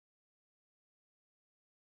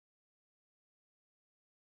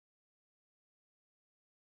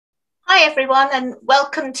Hi everyone, and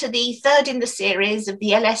welcome to the third in the series of the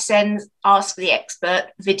LSN's Ask the Expert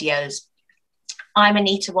videos. I'm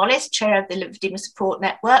Anita Wallace, Chair of the Lymphedema Support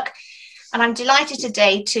Network, and I'm delighted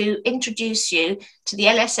today to introduce you to the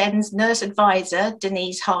LSN's nurse advisor,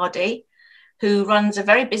 Denise Hardy, who runs a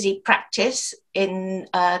very busy practice in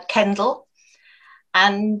Kendal,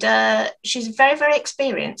 and she's very, very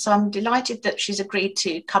experienced. So I'm delighted that she's agreed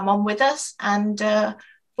to come on with us, and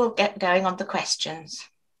we'll get going on the questions.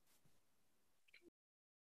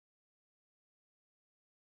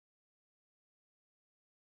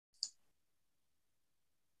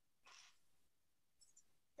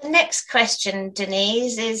 The next question,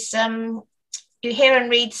 Denise, is you hear and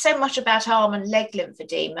read so much about arm and leg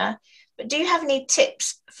lymphedema, but do you have any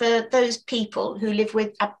tips for those people who live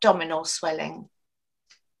with abdominal swelling?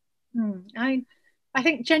 I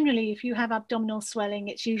think generally if you have abdominal swelling,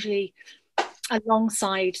 it's usually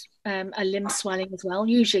alongside a limb swelling as well,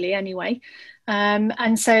 usually anyway.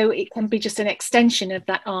 And so it can be just an extension of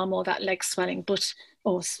that arm or that leg swelling,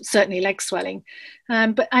 or certainly leg swelling.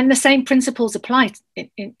 And the same principles apply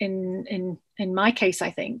in my case,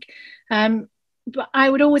 I think. But I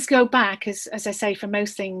would always go back, as I say, for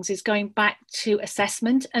most things, is going back to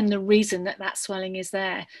assessment and the reason that swelling is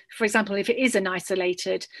there. For example, if it is an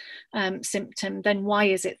isolated symptom, then why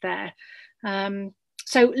is it there?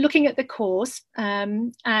 So looking at the cause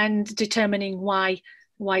and determining why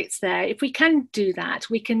it's there. If we can do that,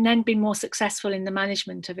 we can then be more successful in the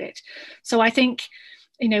management of it. So I think,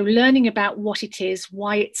 learning about what it is,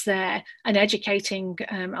 why it's there, and educating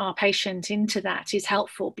our patient into that is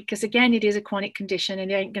helpful, because again, it is a chronic condition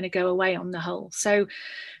and it ain't going to go away on the whole. So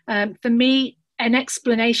for me, an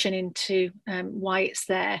explanation into why it's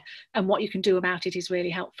there and what you can do about it is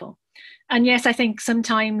really helpful. And yes, I think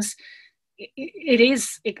sometimes it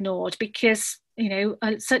is ignored because,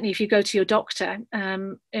 certainly if you go to your doctor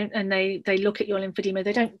and they look at your lymphedema,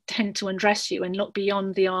 they don't tend to undress you and look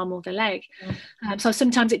beyond the arm or the leg. So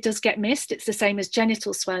sometimes it does get missed. It's the same as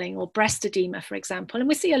genital swelling or breast edema, for example. And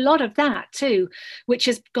we see a lot of that too, which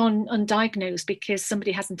has gone undiagnosed because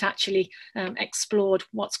somebody hasn't actually explored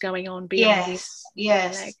what's going on beyond the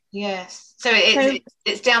leg. Yes. So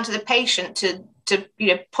it's down to the patient to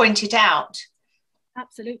point it out.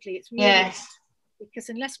 Absolutely, it's really because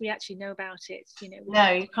unless we actually know about it,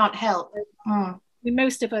 no, you can't help.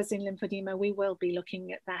 Most of us in lymphedema, we will be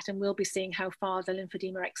looking at that and we'll be seeing how far the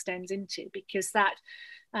lymphedema extends into, because that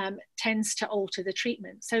tends to alter the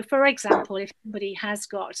treatment. So, for example, if somebody has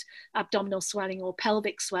got abdominal swelling or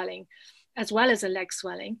pelvic swelling, as well as a leg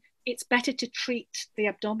swelling, it's better to treat the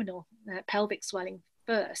abdominal pelvic swelling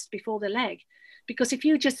first before the leg. Because if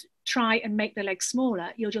you just try and make the leg smaller,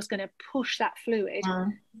 you're just going to push that fluid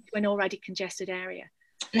to an already congested area.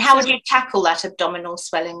 And how would you tackle that abdominal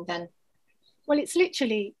swelling then? Well, it's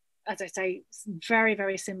literally, as I say, very,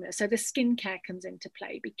 very similar. So the skin care comes into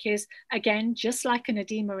play because, again, just like an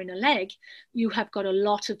edema in a leg, you have got a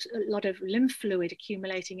lot of lymph fluid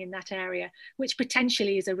accumulating in that area, which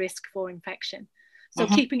potentially is a risk for infection. So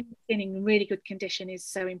keeping the skin in really good condition is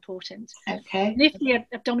so important. Okay. And if the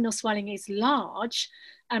abdominal swelling is large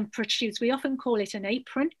and protrudes, we often call it an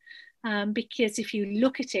apron, because if you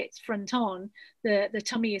look at it front on, the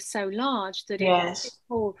tummy is so large that it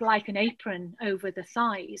falls like an apron over the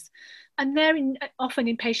thighs. And they're often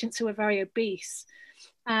in patients who are very obese.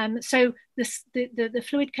 So the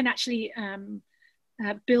fluid can actually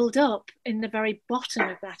build up in the very bottom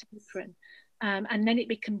of that apron, and then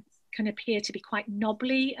it can appear to be quite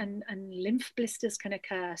knobbly and lymph blisters can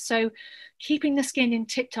occur. So keeping the skin in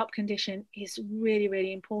tip-top condition is really,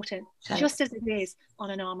 really important, just as it is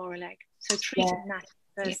on an arm or a leg. So treating that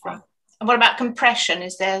first thing. And what about compression?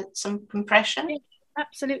 Is there some compression? Yeah,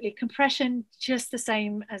 absolutely. Compression, just the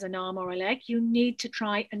same as an arm or a leg. You need to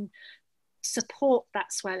try and support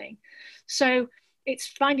that swelling. So it's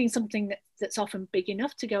finding something that's often big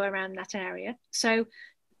enough to go around that area. So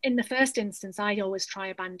in the first instance, I always try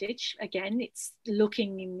a bandage. Again, it's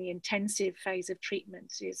looking in the intensive phase of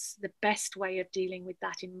treatment is the best way of dealing with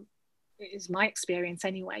that, is my experience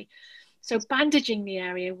anyway. So bandaging the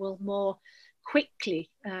area will more quickly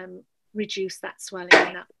reduce that swelling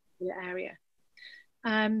in that particular area.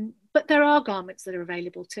 But there are garments that are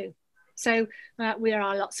available too. So there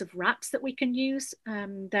are lots of wraps that we can use.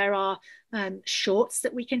 There are shorts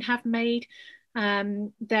that we can have made.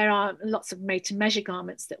 There are lots of made-to-measure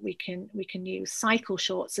garments that we can use. Cycle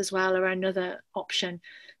shorts as well are another option.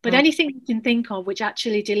 But anything you can think of which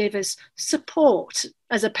actually delivers support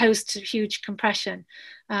as opposed to huge compression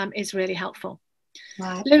is really helpful.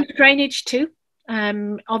 Lymph drainage too.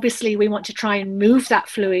 obviously we want to try and move that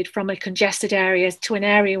fluid from a congested area to an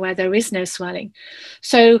area where there is no swelling.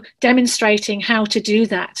 So demonstrating how to do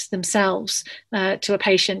that themselves to a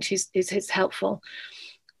patient is helpful.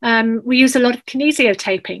 We use a lot of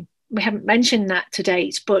kinesiotaping. We haven't mentioned that to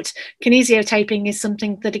date, but kinesiotaping is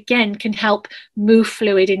something that again can help move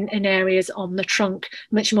fluid in areas on the trunk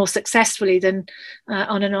much more successfully than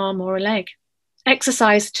on an arm or a leg.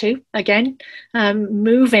 Exercise too, again,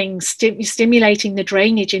 moving, stimulating the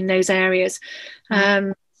drainage in those areas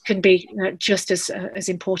can be just as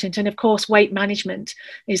important. And of course, weight management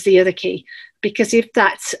is the other key, because if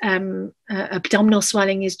that abdominal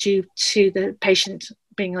swelling is due to the patient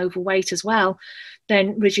being overweight as well,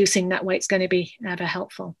 then reducing that weight is going to be ever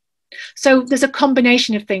helpful. So there's a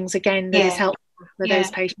combination of things again that is helpful for those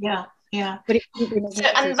patients. But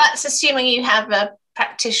and that's assuming you have a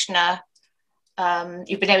practitioner.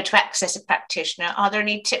 You've been able to access a practitioner. Are there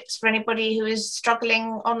any tips for anybody who is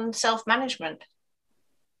struggling on self-management?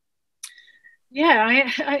 Yeah,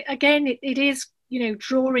 again, it is,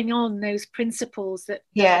 drawing on those principles that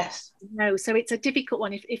so it's a difficult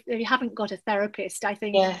one if you haven't got a therapist. I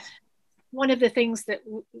think one of the things that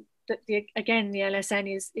the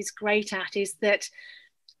LSN is great at is that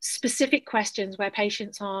specific questions where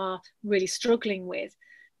patients are really struggling with,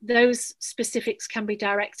 those specifics can be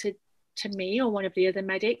directed to me or one of the other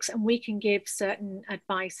medics, and we can give certain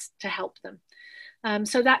advice to help them.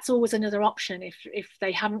 So that's always another option if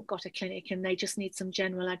they haven't got a clinic and they just need some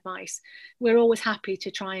general advice. We're always happy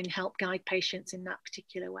to try and help guide patients in that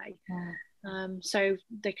particular way. So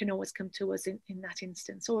they can always come to us in that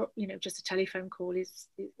instance, or just a telephone call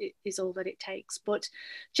is all that it takes. But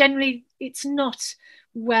generally it's not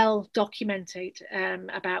well documented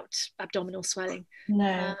about abdominal swelling.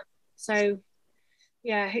 So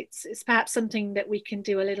yeah, it's perhaps something that we can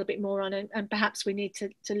do a little bit more on, and perhaps we need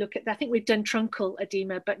to look at that. I think we've done truncal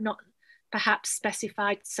edema, but not perhaps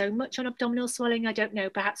specified so much on abdominal swelling. I don't know,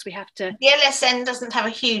 perhaps we have to. The LSN doesn't have a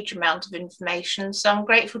huge amount of information, so I'm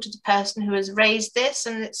grateful to the person who has raised this,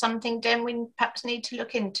 and it's something then we perhaps need to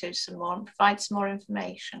look into some more and provide some more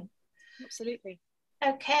information. Absolutely.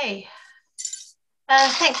 Okay.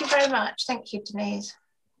 Thank you very much. Thank you, Denise.